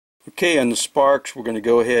Okay, on the SPARX we're going to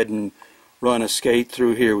go ahead and run a skate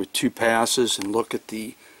through here with 2 passes and look at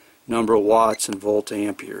the number of watts and volt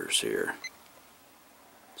amperes here.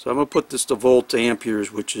 So I'm going to put this to volt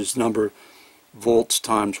amperes, which is number volts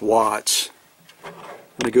times watts. I'm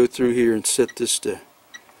going to go through here and set this to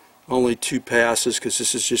only 2 passes because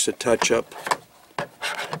this is just a touch-up.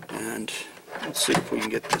 And let's see if we can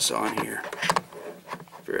get this on here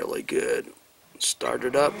fairly good. Start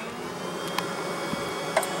it up.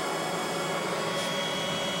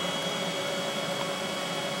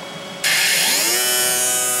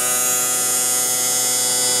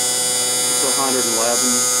 It's 111,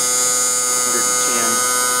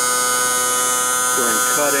 110 during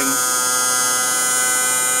cutting.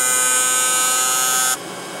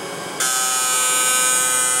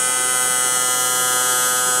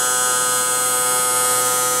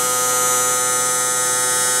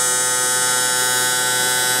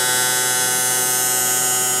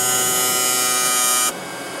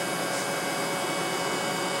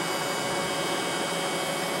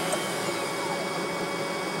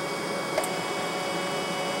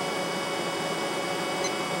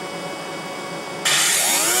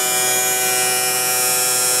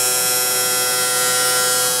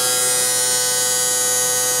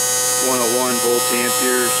 Volt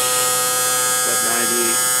amperes, about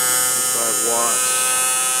 98.5 watts.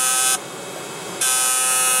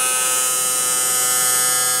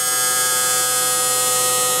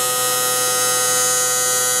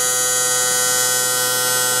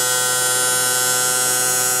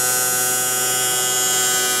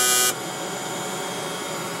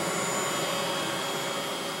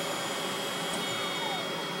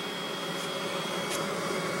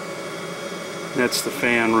 That's the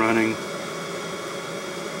fan running.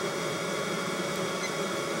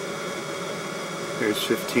 There's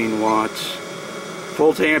 15 watts.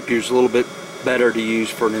 Volt amperes a little bit better to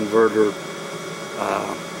use for an inverter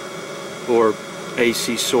or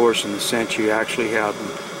AC source, in the sense you actually have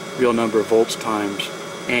a real number of volts times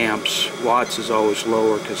amps. Watts is always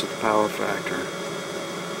lower because of the power factor.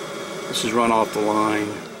 This is run off the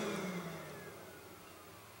line.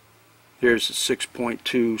 Here's the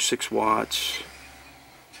 6.2, 6 watts,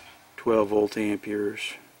 12 volt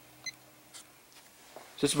amperes.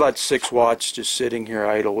 So it's about 6 watts just sitting here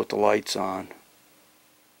idle with the lights on.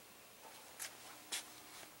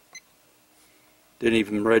 Didn't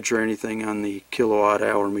even register anything on the kilowatt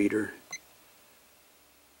hour meter.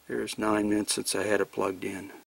 There's 9 minutes since I had it plugged in.